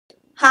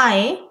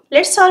Hi,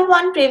 let's solve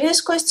one previous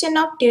question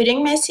of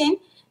Turing machine.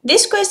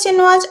 This question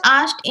was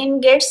asked in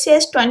GATE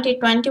CS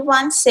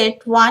 2021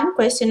 Set 1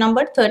 question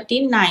number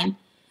 39.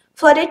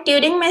 For a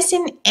Turing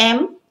machine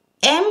M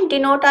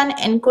denote an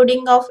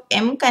encoding of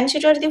M.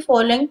 Consider the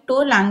following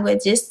two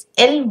languages.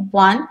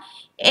 L1,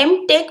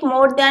 M take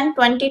more than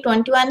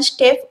 2021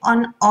 step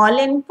on all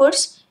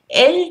inputs.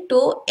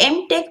 L2,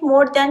 M take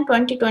more than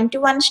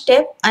 2021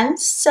 step on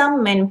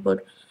some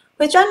input.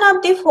 Which one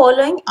of the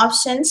following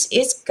options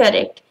is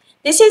correct?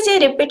 This is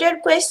a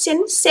repeated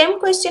question. Same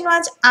question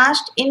was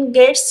asked in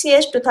GATE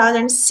CS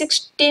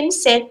 2016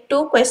 Set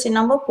 2 question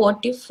number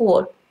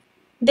 44.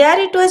 There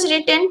it was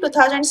written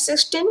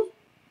 2016.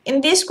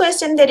 In this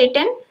question they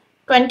written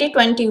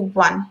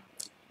 2021.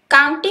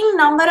 Counting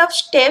number of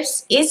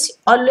steps is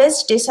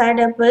always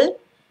decidable.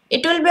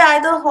 It will be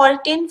either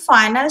halt in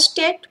final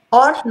state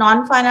or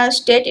non-final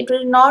state. It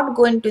will not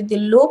go into the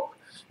loop.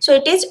 So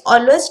it is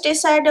always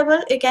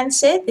decidable. You can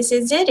say this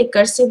is a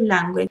recursive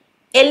language.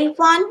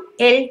 L1,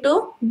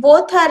 L2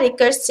 both are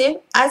recursive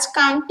as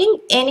counting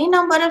any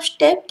number of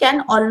steps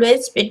can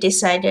always be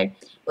decided.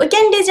 We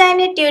can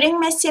design a Turing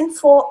machine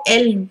for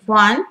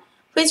L1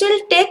 which will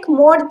take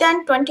more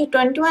than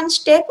 2021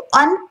 steps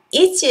on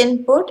each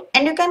input,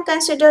 and you can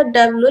consider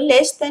W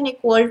less than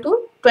equal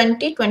to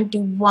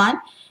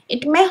 2021.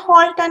 It may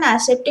halt an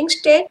accepting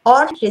state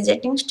or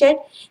rejecting state.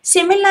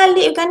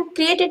 Similarly, you can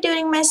create a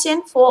Turing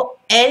machine for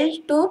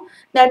L2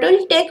 that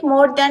will take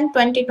more than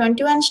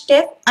 2021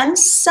 steps on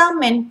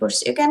some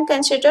inputs. You can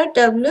consider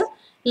W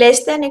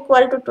less than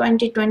equal to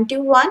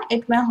 2021.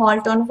 It may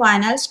halt on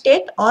final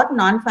state or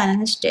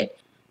non-final state.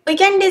 We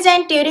can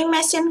design Turing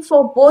machine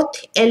for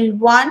both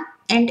L1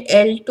 and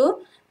L2.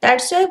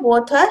 That's why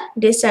both are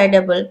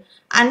decidable.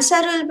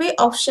 Answer will be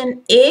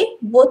option A.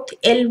 Both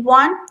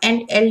L1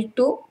 and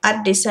L2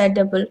 are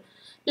decidable.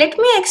 Let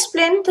me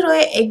explain through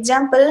an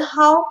example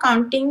how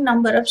counting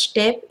number of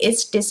steps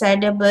is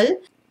decidable.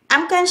 I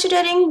am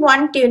considering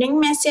one Turing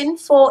machine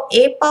for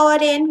A power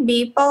n,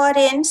 B power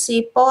n,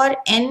 C power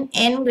n,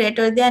 n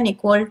greater than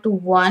equal to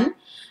 1.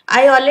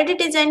 I already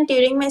designed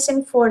Turing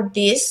machine for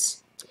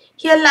this.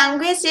 Here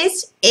language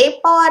is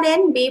A power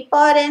n, B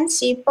power n,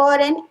 C power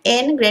n,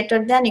 n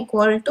greater than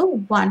equal to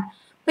 1.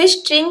 Which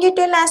string it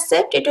will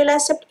accept? It will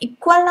accept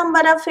equal number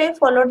of A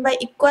followed by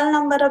equal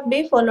number of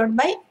B followed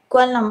by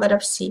equal number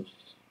of C.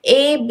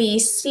 A, B,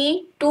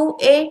 C,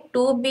 2A,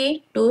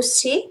 2B,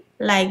 2C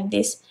like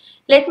this.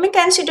 Let me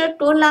consider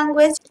two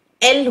languages.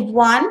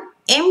 L1,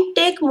 M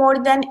take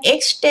more than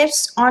X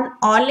steps on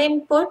all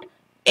input.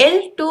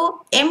 L2,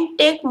 M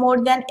take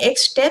more than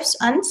X steps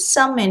on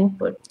some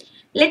input.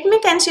 Let me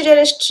consider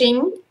a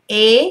string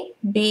A,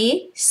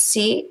 B,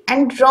 C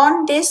and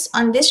run this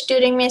on this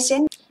Turing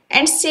machine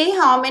and see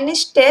how many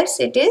steps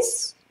it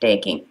is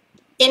taking.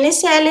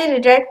 Initially,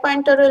 redirect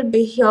pointer will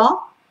be here.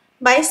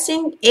 By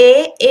saying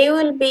A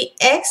will be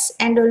X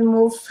and will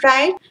move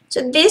right.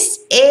 So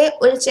this A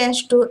will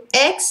change to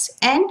X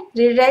and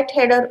redirect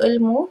header will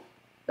move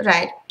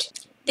right.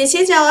 This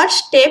is our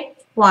step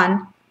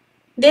 1.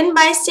 Then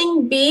by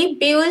saying B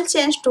will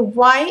change to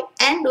Y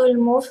and will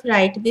move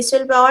right. This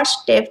will be our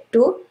step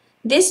 2.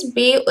 This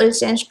B will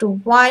change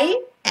to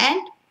Y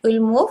and will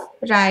move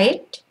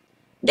right.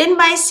 Then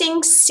by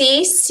saying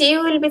C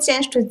will be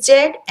changed to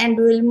Z and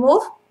will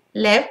move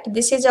left.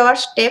 This is our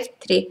step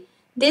 3.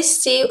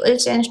 This C will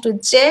change to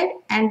Z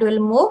and will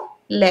move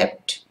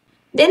left.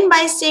 Then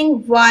by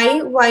saying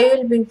Y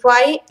will be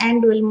Y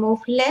and will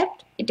move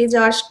left. It is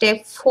our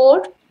step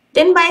 4.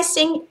 Then by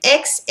saying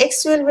X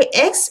will be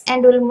X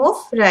and will move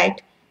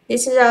right.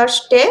 This is our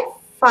step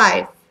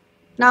 5.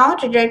 Now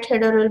redirect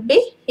header will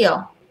be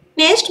here.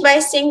 Next by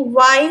saying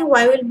Y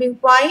will be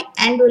Y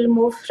and will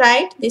move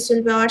right. This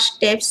will be our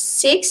step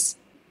 6.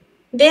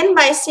 Then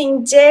by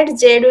saying Z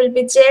will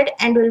be Z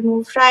and will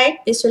move right.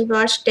 This will be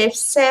our step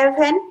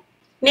 7.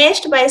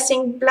 Next by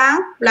saying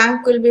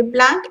blank will be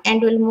blank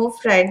and will move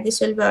right.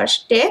 This will be our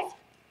step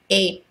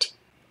 8.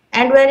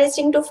 And we are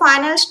reaching to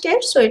final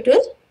step, so it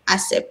will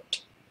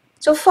accept.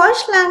 So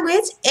first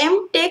language,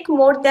 M take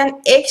more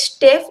than X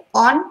step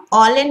on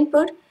all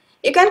input.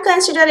 You can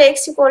consider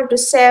X equal to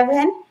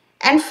 7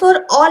 and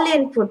for all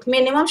input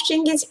minimum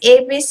string is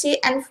ABC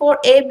and for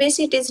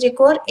ABC it is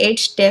require 8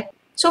 step.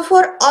 So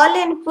for all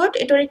input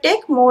it will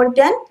take more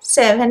than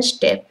 7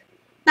 step.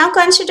 Now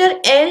consider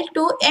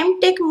L2, M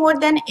take more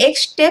than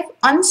X step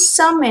on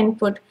some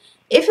input.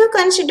 If you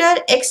consider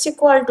X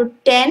equal to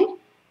 10,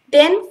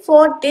 then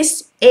for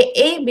this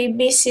A, B,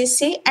 B, C,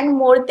 C and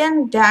more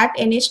than that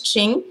any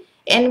string,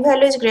 n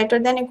value is greater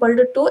than equal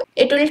to 2,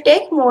 it will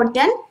take more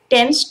than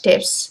 10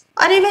 steps.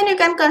 Or even you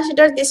can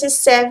consider this is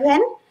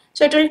 7,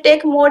 so it will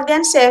take more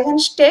than 7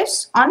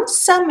 steps on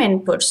some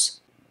inputs.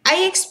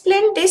 I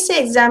explained this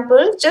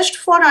example just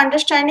for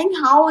understanding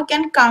how we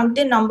can count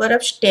the number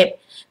of steps.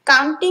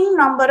 Counting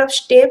number of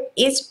steps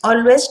is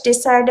always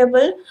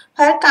decidable,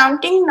 while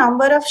counting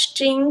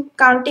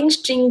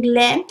string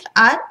length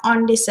are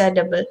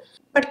undecidable.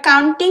 But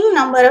counting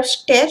number of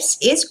steps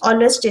is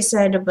always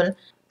decidable.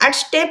 At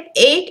step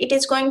 8, it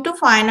is going to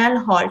final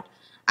halt.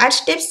 At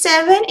step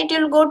 7, it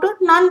will go to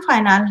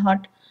non-final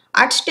halt.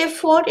 At step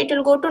 4, it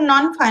will go to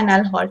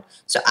non-final halt.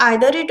 So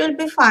either it will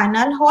be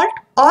final halt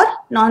or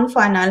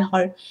non-final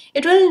halt.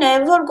 It will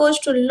never goes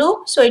to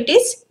loop, so it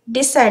is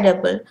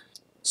decidable.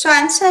 So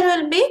answer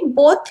will be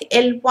both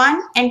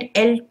L1 and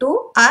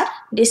L2 are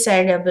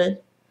decidable.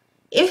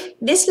 If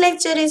this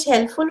lecture is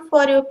helpful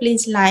for you,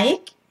 please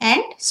like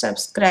and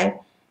subscribe.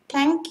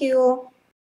 Thank you.